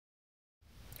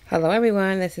Hello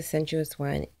everyone, this is Sensuous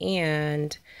One,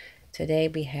 and today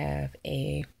we have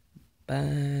a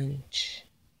bunch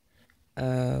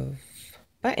of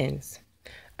buttons.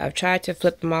 I've tried to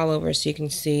flip them all over so you can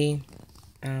see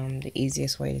the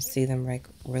easiest way to see them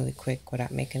really quick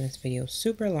without making this video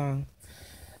super long.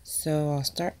 So I'll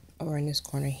start over in this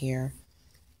corner here.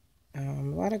 A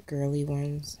lot of girly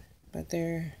ones, but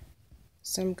they're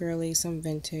some girly, some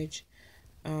vintage.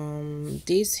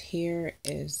 These here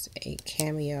is a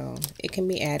cameo. It can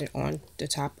be added on the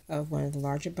top of one of the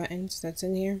larger buttons that's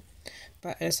in here,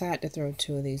 but I decided to throw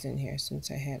two of these in here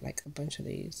since I had like a bunch of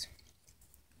these.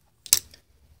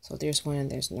 So there's one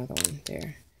and there's another one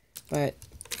there, but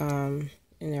and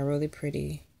they're really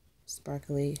pretty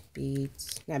sparkly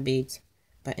beads, not beads,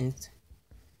 buttons.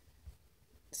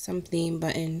 Some theme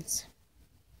buttons,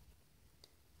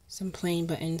 some plain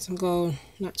buttons. I'm going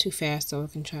not too fast so I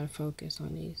can try to focus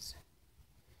on these.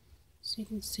 So you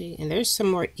can see, and there's some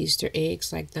more Easter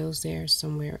eggs like those there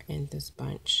somewhere in this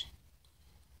bunch.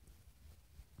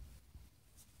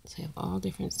 So you have all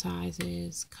different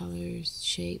sizes, colors,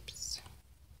 shapes,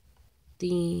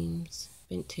 themes,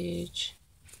 vintage.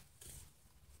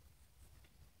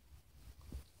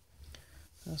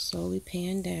 I'll slowly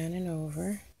pan down and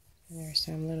over. And there's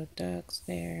some little ducks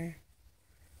there.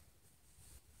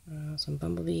 Some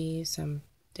bumblebees, some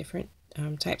different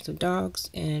types of dogs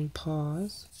and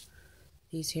paws.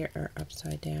 These here are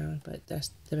upside down, but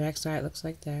that's the back side looks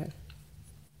like that.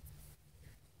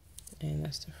 And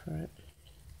that's the front.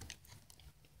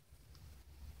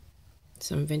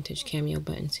 Some vintage cameo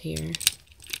buttons here.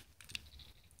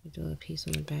 We do a piece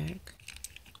on the back.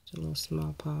 It's a little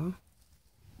small paw.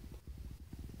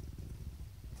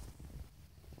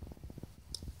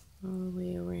 All the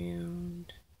way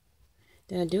around.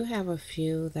 Then I do have a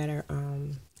few that are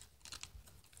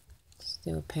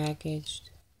still packaged.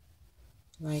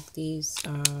 Like these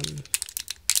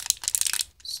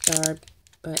star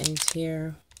buttons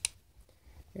here.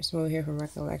 There's some over here from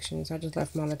Recollections. I just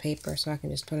left them on the paper so I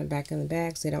can just put them back in the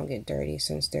bag so they don't get dirty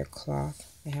since they're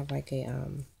cloth. They have like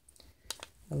a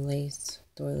lace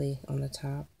doily on the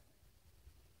top.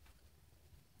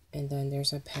 And then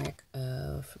there's a pack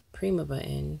of Prima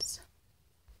buttons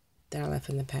that I left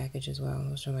in the package as well.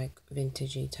 Those are like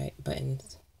vintagey type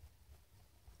buttons.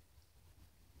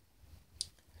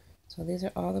 So these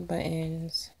are all the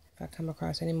buttons. If I come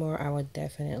across any more, I would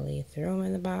definitely throw them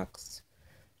in the box.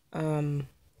 I'm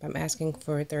asking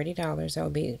for $30. That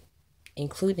would be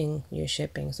including your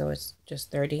shipping. So it's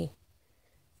just $30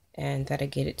 and that'll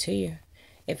get it to you.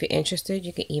 If you're interested,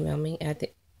 you can email me at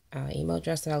the email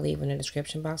address that I'll leave in the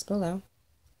description box below.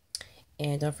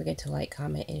 And don't forget to like,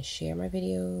 comment, and share my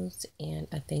videos. And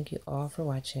I thank you all for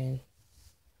watching.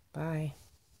 Bye.